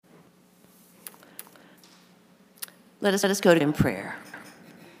Let us go to in prayer.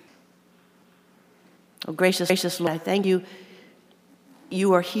 Oh, gracious Lord, I thank you.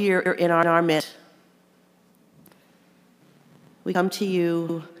 You are here in our midst. We come to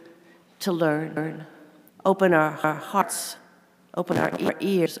you to learn. Open our hearts, open our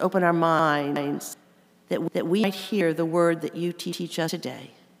ears, open our minds, that we might hear the word that you teach us today.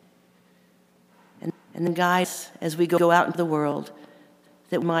 And then guide us as we go out into the world,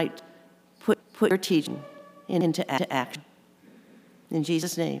 that we might put your teaching into action. In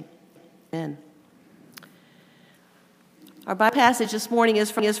Jesus' name, amen. Our Bible passage this morning is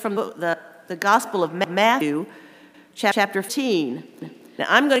from the Gospel of Matthew, chapter 15. Now,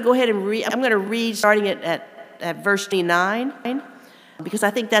 I'm going to go ahead and read. I'm going to read starting at verse 29, because I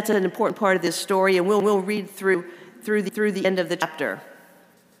think that's an important part of this story, and we'll read through the end of the chapter.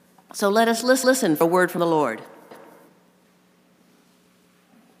 So let us listen for a word from the Lord.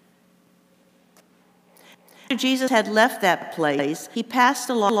 After Jesus had left that place, he passed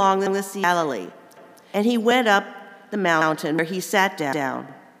along the Sea of Galilee, and he went up the mountain where he sat down.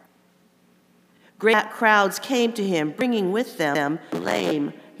 Great crowds came to him, bringing with them the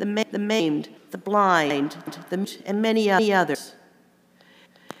lame, the maimed, the blind, and many others.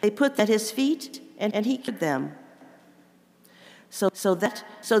 They put at his feet, and he cured them. So that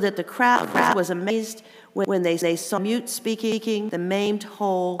the crowd was amazed when they saw mute speaking, the maimed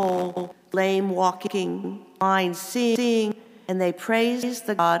whole, lame walking, blind seeing, and they praised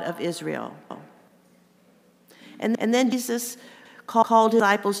the God of Israel. And then Jesus called his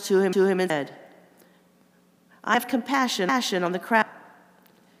disciples to him and said, I have compassion on the crowd,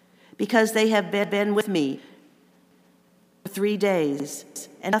 because they have been with me for 3 days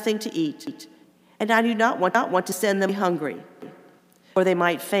and nothing to eat. And I do not want to send them hungry, or they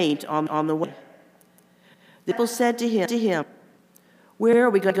might faint on the way. The people said to him, where are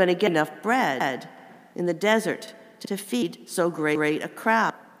we going to get enough bread in the desert to feed so great a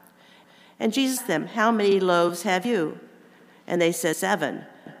crowd? And Jesus asked them, how many loaves have you? And they said, 7,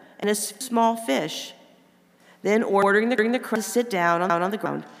 and a small fish. Then ordering the crowd to sit down on the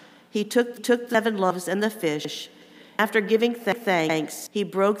ground, he took the 7 loaves and the fish. After giving thanks, he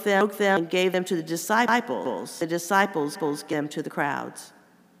broke them and gave them to the disciples. The disciples gave them to the crowds.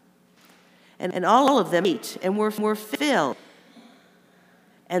 And all of them ate and were filled.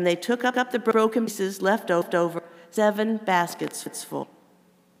 And they took up the broken pieces left over, 7 baskets full.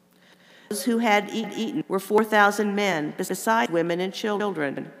 Those who had eaten were 4,000 men, besides women and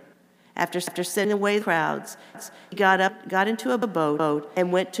children. After sending away the crowds, he got into a boat,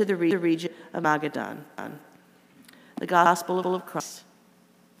 and went to the region of Magadan. The Gospel of Christ.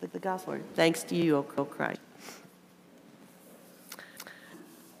 The Gospel. Thanks to you, O Christ.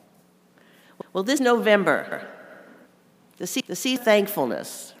 Well, this November, the sea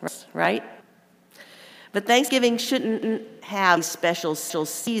thankfulness, right? But Thanksgiving shouldn't have a special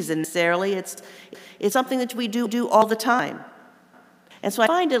season necessarily. It's something that we do all the time. And so I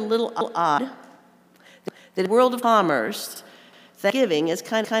find it a little odd that in the world of commerce, Thanksgiving is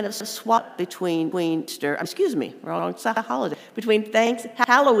kind of swapped between Easter, wrong holiday, between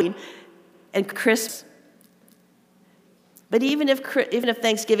Halloween and Christmas. But even if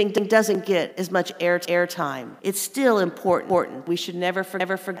Thanksgiving doesn't get as much airtime, it's still important. We should never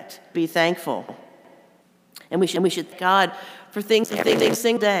forget to be thankful. And we should thank God for things every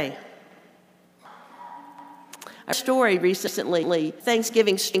single day. Our story recently,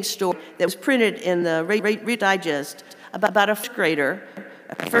 Thanksgiving story that was printed in the Reader's Digest about a first grader,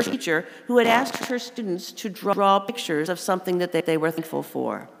 a first teacher, who had asked her students to draw pictures of something that they were thankful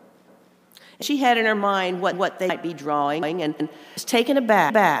for. She had in her mind what they might be drawing, and was taken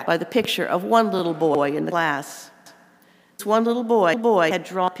aback by the picture of one little boy in the class. This one little boy had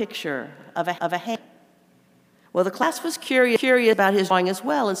drawn a picture of a hand. Well, the class was curious about his drawing as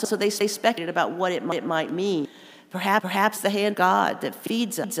well, and so they speculated about what it might mean. Perhaps the hand of God that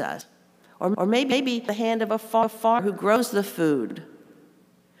feeds us, or maybe the hand of a farmer who grows the food,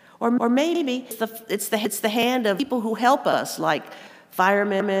 or maybe it's the hand of people who help us, like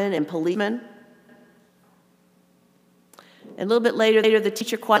firemen and policemen. And a little bit later, the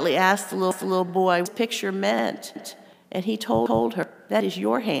teacher quietly asked the little boy what the picture meant, and he told her, "That is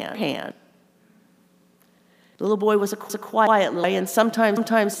your hand." The little boy was a quiet little boy and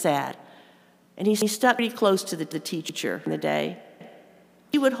sometimes sad. And he stuck pretty close to the teacher in the day.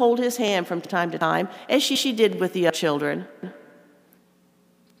 She would hold his hand from time to time, as she did with the other children.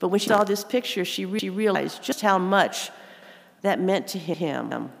 But when she saw this picture, she realized just how much that meant to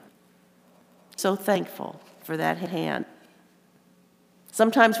him. So thankful for that hand.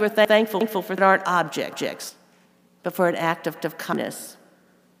 Sometimes we're thankful for aren't objects, but for an act of kindness.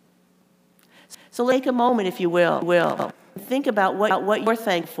 So take a moment, if you will. Think about what you're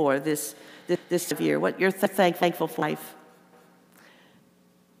thankful for this year, what you're thankful for life.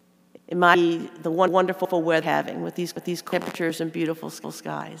 It might be the wonderful weather having with these temperatures and beautiful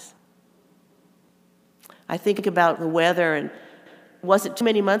skies. I think about the weather, and it wasn't too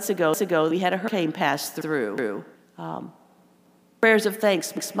many months ago we had a hurricane pass through. Prayers of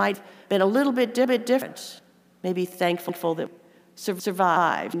thanks might have been a little bit different. Maybe thankful that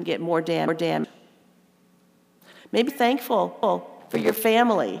survived and get more damage. Maybe thankful for your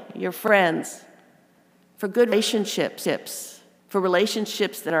family, your friends, for good relationships, for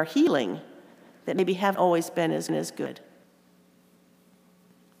relationships that are healing, that maybe haven't always been as good.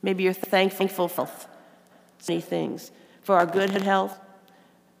 Maybe you're thankful for many things, for our good health,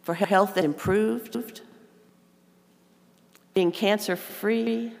 for health that improved, being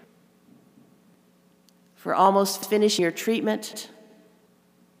cancer-free, for almost finishing your treatment,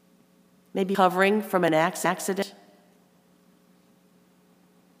 maybe recovering from an accident.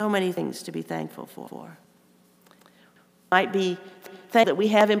 So many things to be thankful for. Might be thankful that we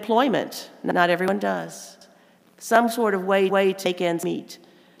have employment. Not everyone does. Some sort of way to take ends meet.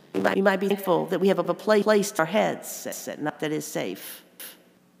 We might be thankful that we have a place to our heads that is safe.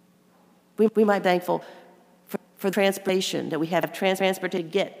 We might be thankful for transportation, that we have transport to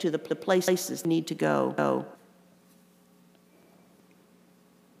get to the places we need to go.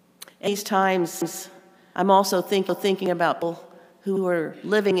 And these times, I'm also thinking about people who are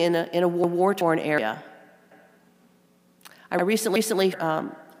living in a war-torn area. I recently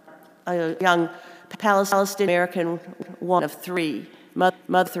a young Palestinian American, one of three,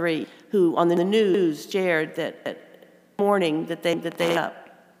 mother three, who on the news shared that morning that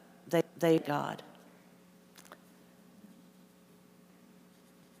they God.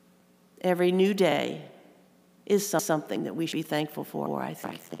 Every new day is something that we should be thankful for, I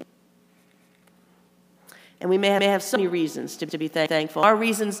think. And we may have so many reasons to be thankful. Our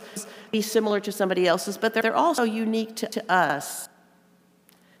reasons be similar to somebody else's, but they're also unique to us.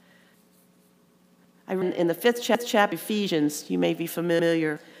 In the 5th chapter of Ephesians, you may be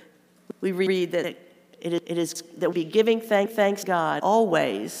familiar, we read that it is that we be giving thanks God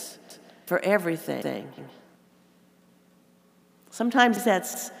always for everything. Sometimes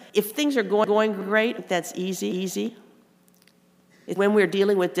that's, if things are going great, that's easy. It's when we're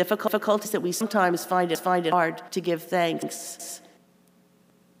dealing with difficulties that we sometimes find it hard to give thanks.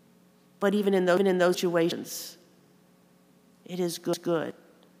 But even in those situations, it is good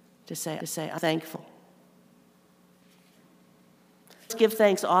to say I'm thankful. Let's give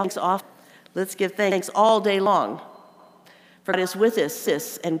thanks off. Let's give thanks all day long. For God is with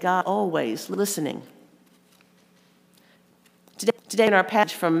us, and God always listening. Today in our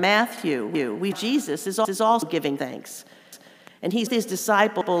passage from Matthew, Jesus is also giving thanks. And he's his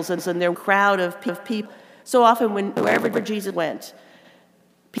disciples and their crowd of people. So often wherever Jesus went,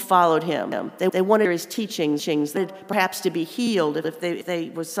 people followed him. They wanted his teachings, perhaps to be healed if they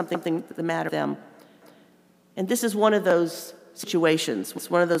was something the matter with them. And this is one of those situations. It's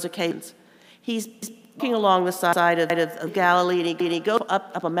one of those occasions. He's walking along the side of Galilee, and he goes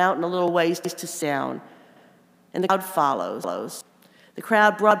up a mountain a little ways to sit down. And the crowd follows. The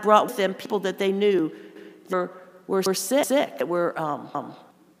crowd brought with them people that they knew were sick, that were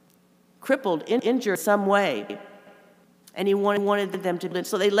crippled, injured in some way. And he wanted them to live.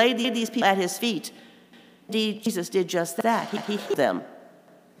 So they laid these people at his feet. Indeed, Jesus did just that. He healed them.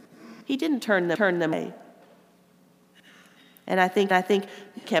 He didn't turn them away. And I think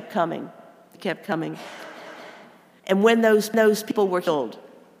he kept coming. He kept coming. And when those people were healed,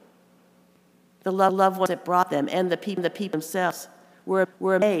 the loved ones that brought them and the people themselves were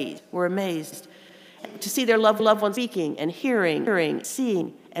amazed to see their loved ones speaking and hearing,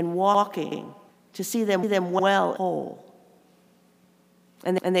 seeing and walking, to see them well whole.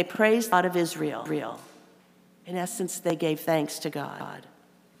 And they praised the God of Israel. In essence, they gave thanks to God.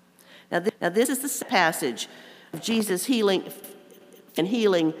 Now this is the passage of Jesus healing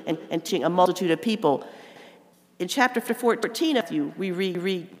and teaching a multitude of people. In chapter 14 of you, we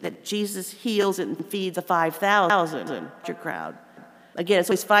read that Jesus heals and feeds the 5,000 crowd. Again, it's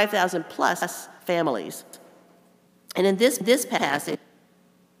always 5,000 plus families. And in this passage,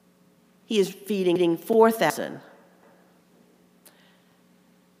 he is feeding 4,000.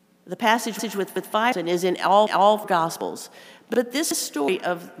 The passage with 5,000 is in all Gospels. But this story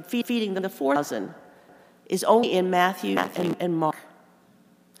of feeding the 4,000 is only in Matthew and Mark.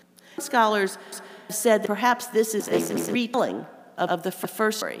 Scholars said that perhaps this is a retelling of the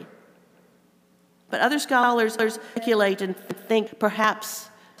first story. But other scholars speculate and think perhaps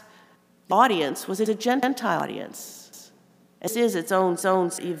the audience was a Gentile audience. This is its own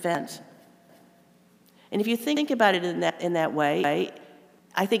event. And if you think about it in that way,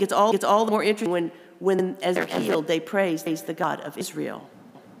 I think it's all the more interesting when as they're healed, they praise the God of Israel.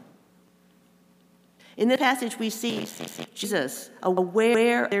 In this passage, we see Jesus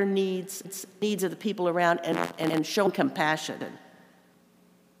aware of their needs of the people around and showing compassion.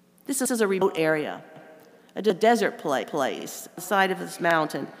 This is a remote area, a desert place, the side of this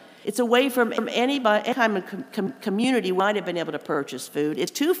mountain. It's away from any kind of community we might have been able to purchase food.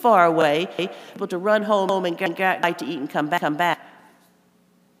 It's too far away for people to run home and get to eat and come back.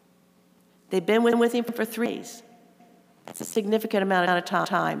 They've been with him for 3 days. That's a significant amount of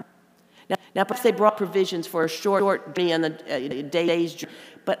time. Now, perhaps they brought provisions for a short day on the day's journey,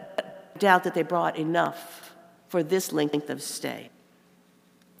 but I doubt that they brought enough for this length of stay.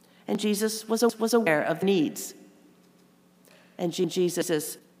 And Jesus was aware of needs. And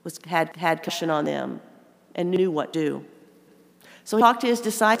Jesus had compassion on them and knew what to do. So he talked to his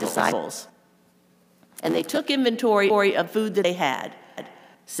disciples, and they took inventory of food that they had.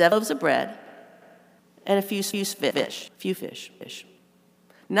 7 loaves of bread and a few fish.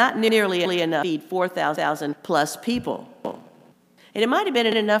 Not nearly enough to feed 4,000 plus people. And it might have been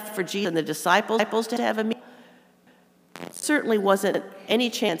enough for Jesus and the disciples to have a meal. Certainly wasn't any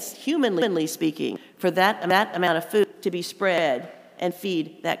chance, humanly speaking, for that amount of food to be spread and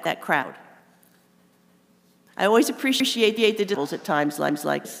feed that crowd. I always appreciate the disciples at times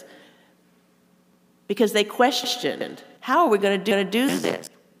like this, because they questioned, how are we going to do this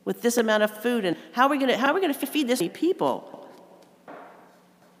with this amount of food, and how are we going to feed this many people?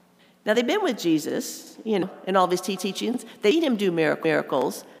 Now, they've been with Jesus, in all of his teachings. They seen him do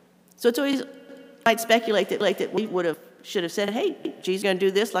miracles. So it's always, I'd speculate that we should have said, hey, Jesus is going to do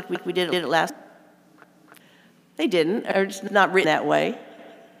this like we did it last. They didn't, or it's not written that way.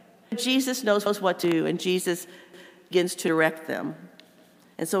 Jesus knows what to do, and Jesus begins to direct them.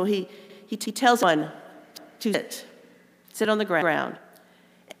 And so he tells one to sit on the ground,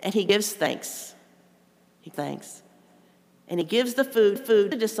 and he gives thanks. And he gives the food to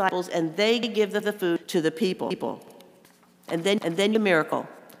the disciples, and they give the food to the people. And then the miracle.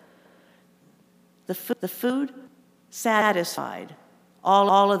 The food satisfied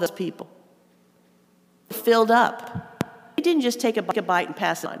all of those people. Filled up. They didn't just take a bite and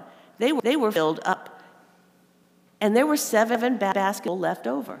pass it on. They were filled up. And there were 7 baskets left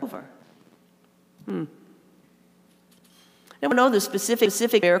over. I don't know the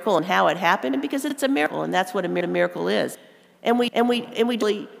specific miracle and how it happened, because it's a miracle, and that's what a miracle is. And we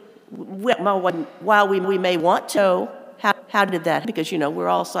while we may want to know how did that, because we're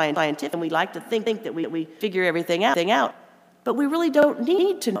all scientific and we like to think that we figure everything out, but we really don't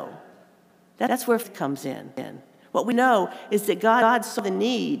need to know. That's where it comes in. What we know is that God saw the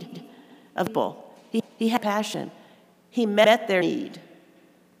need of people. He had passion. He met their need.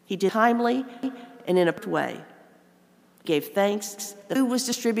 He did timely and in a way. Gave thanks. The food was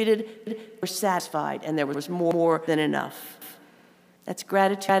distributed. They were satisfied, and there was more than enough. That's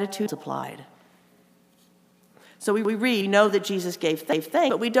gratitude applied. So we know that Jesus gave thanks,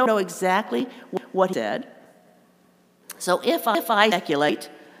 but we don't know exactly what he said. So if I speculate,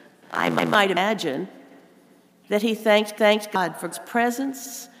 I might imagine that he thanked God for his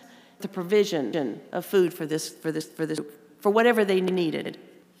presence, the provision of food for whatever they needed.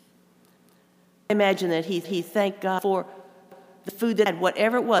 I imagine that he thanked God for the food that had,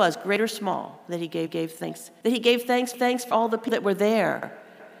 whatever it was, great or small, that he gave thanks. That he gave thanks for all the people that were there.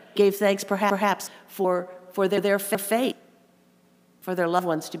 Gave thanks perhaps for their faith, for their loved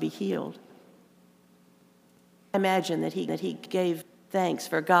ones to be healed. I imagine that he gave thanks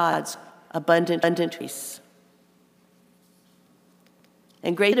for God's abundant grace.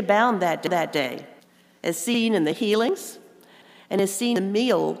 And grace abound that day, as seen in the healings, and as seen in the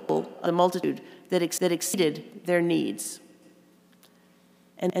meal of the multitude that exceeded their needs.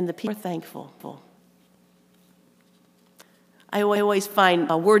 And the people are thankful. I always find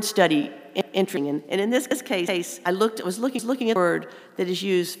a word study interesting, and in this case, I was looking at the word that is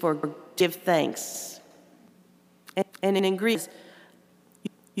used for give thanks, and in Greek,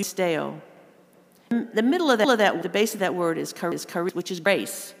 eusteo. The middle of that, the base of that word is charis, which is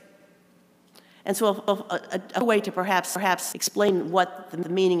grace. And so a way to perhaps explain what the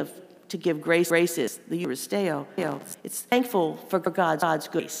meaning of to give grace is, the Euristeo. It's thankful for God's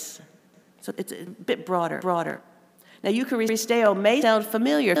grace. So it's a bit broader. Now, Eucharisteo may sound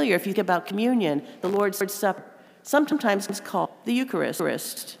familiar if you think about communion, the Lord's Supper. Sometimes it's called the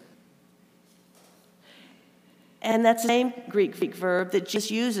Eucharist. And that's the same Greek verb that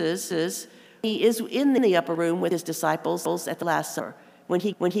Jesus uses. He is in the upper room with his disciples at the Last Supper when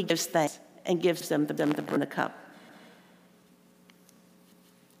he gives thanks and gives them the cup.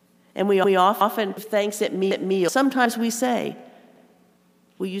 And we often give thanks at meals. Sometimes we say,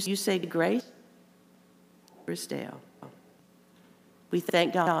 will you say grace? Deo. We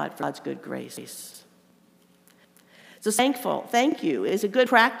thank God for God's good grace. So thank you is a good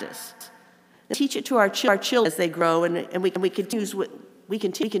practice. Teach it to our children as they grow, and we continue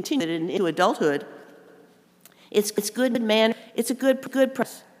it into adulthood. It's good, man. It's a good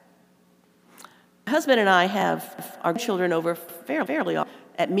practice. My husband and I have our children over fairly often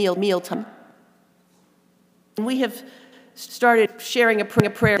at mealtime. And we have started sharing a prayer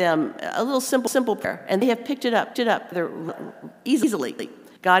with them, a little simple prayer, and they have picked it up easily.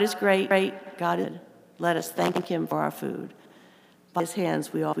 God is great. God is good. Let us thank Him for our food. By His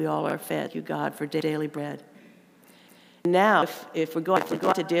hands we all are fed. Thank you, God, for daily bread. Now, if we go out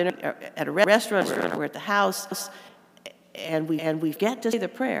to dinner at a restaurant or we're at the house, and we get to say the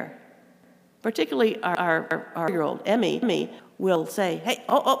prayer, particularly our year-old Emmy will say, "Hey,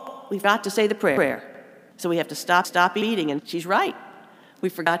 we've got to say the prayer." So we have to stop eating, and she's right. We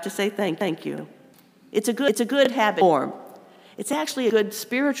forgot to say thank you. It's a good habit form. It's actually a good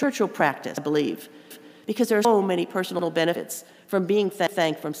spiritual practice, I believe, because there are so many personal benefits from being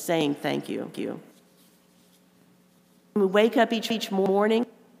thankful, from saying thank you. When we wake up each morning,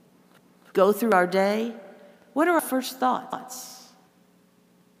 go through our day, what are our first thoughts?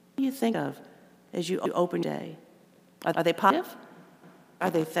 What do you think of as you open your day? Are they positive? Are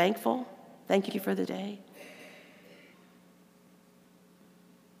they thankful? Thank you for the day.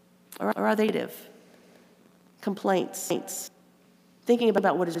 Or are they negative? Complaints? Thinking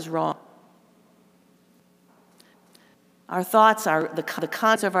about what is wrong? Our thoughts, the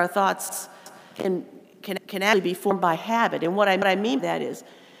content of our thoughts can actually be formed by habit. And what I mean by that is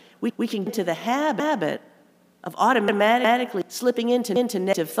we can get into the habit of automatically slipping into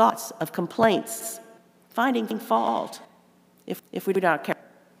negative thoughts, of complaints, finding fault if we do not care.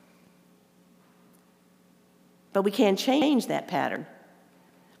 But we can change that pattern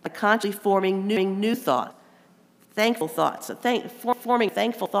by consciously forming new thoughts, thankful thoughts, forming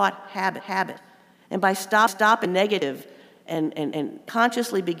thankful thought habit. And by stopping negative and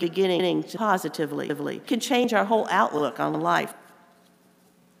consciously beginning to positively, can change our whole outlook on life.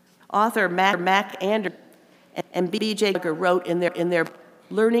 Author Mac Anderson and B.J. Berger wrote in their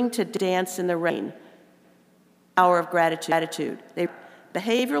Learning to Dance in the Rain, Power of Gratitude.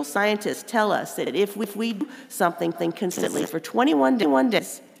 Behavioral scientists tell us that if we do something consistently for 21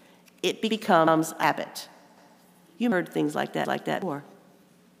 days, it becomes a habit. You heard things like that before.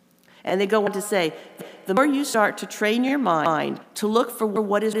 And they go on to say, the more you start to train your mind to look for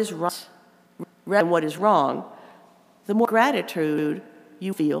what is right rather than what is wrong, the more gratitude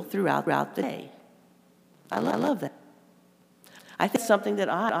you feel throughout the day. I love that. I think it's something that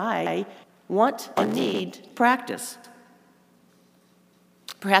I want and need to practice.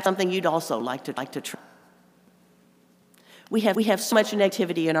 Perhaps something you'd also like to try. We have so much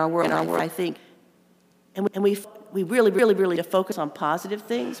negativity in our world, I think, and we really need to focus on positive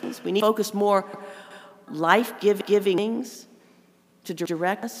things. We need to focus more life-giving things to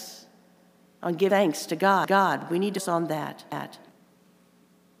direct us on giving thanks to God. We need us on that.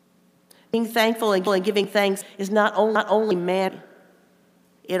 Being thankful and giving thanks is not only man.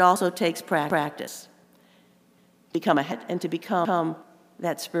 It also takes practice. To become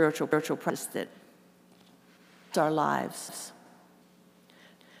that spiritual practice that our lives.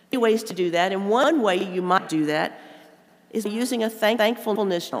 Many ways to do that, and one way you might do that is using a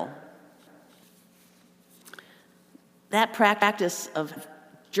thankfulness journal. That practice of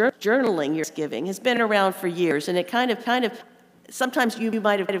journaling your Thanksgiving has been around for years, and it kind of sometimes you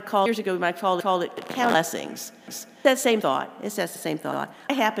might have called years ago. We might call it count blessings. It's that same thought.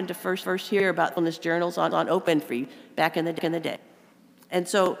 I happened to first hear about thankfulness journals on Open Free back in the day, and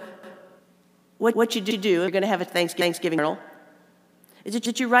so what you do, you're going to have a Thanksgiving journal, is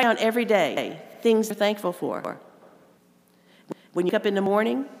that you write down every day things you're thankful for. When you wake up in the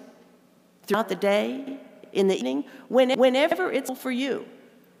morning, throughout the day, in the evening, whenever it's for you,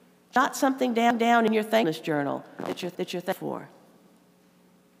 jot something down in your thankfulness journal that you're thankful for.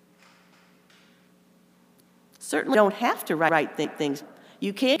 Certainly don't have to write things.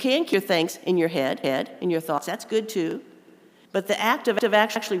 You can keep your thanks in your head, in your thoughts. That's good too. But the act of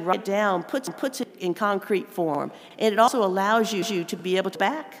actually write it down puts it in concrete form. And it also allows you to be able to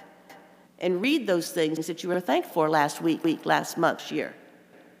back and read those things that you were thankful for last week, last month, year.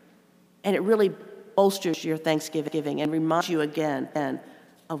 And it really bolsters your Thanksgiving and reminds you again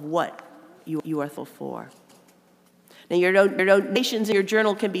of what you are thankful for. Now, your notations in your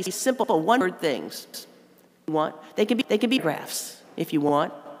journal can be simple one-word things. You want. They can be graphs if you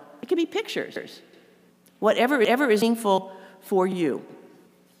want. It can be pictures. Whatever is meaningful for you.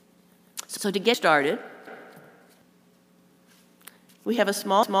 So to get started, we have a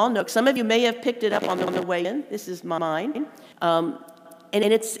small note. Some of you may have picked it up on the way in. This is mine. And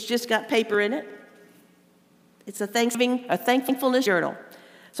it's just got paper in it. It's a thankfulness journal.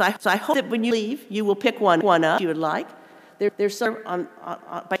 So I hope that when you leave, you will pick one up if you would like. There's some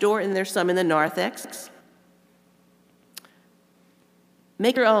by door, and there's some in the narthex.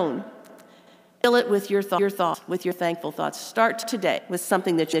 Make your own. Fill it with your thoughts, with your thankful thoughts. Start today with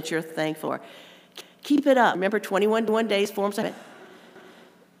something that you're thankful for. Keep it up. Remember, 21 days forms it. Keep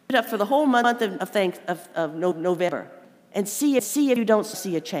it up for the whole month of November, and see if you don't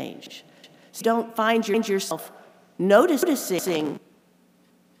see a change. So don't find yourself noticing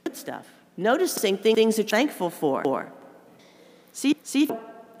good stuff, noticing things that you're thankful for. See if you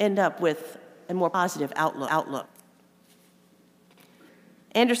end up with a more positive outlook.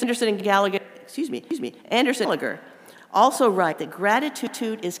 Anderson Gallagher also write that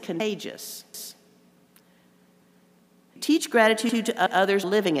gratitude is contagious. Teach gratitude to others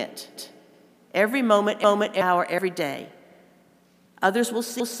living it. Every moment, hour, every day. Others will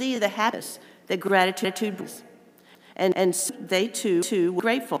see the happiness that gratitude brings. And they too were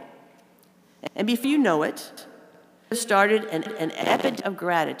grateful. And before you know it, started an epidemic of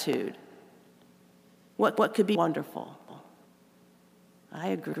gratitude. What could be wonderful? I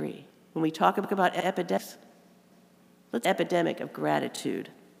agree. When we talk about epidemics, let's epidemic of gratitude.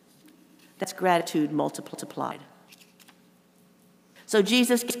 That's gratitude multiplied. So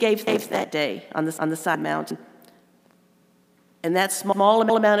Jesus gave that day on the side of the mountain. And that small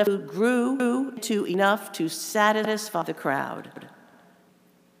amount of food grew to enough to satisfy the crowd.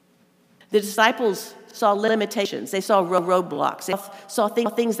 The disciples saw limitations. They saw roadblocks. They saw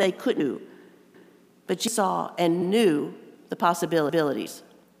things they couldn't do. But Jesus saw and knew the possibilities.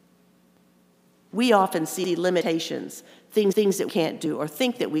 We often see limitations, things that we can't do or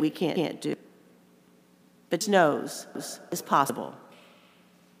think that we can't do. But Jesus knows it's possible.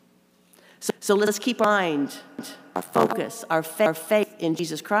 So let's keep our mind, our focus, our faith in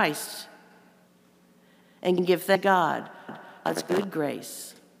Jesus Christ, and give thanks to God God's good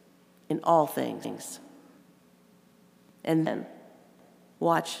grace in all things. And then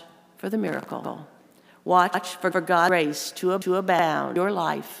watch for the miracle. Watch for God's grace to abound in your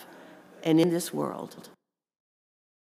life and in this world.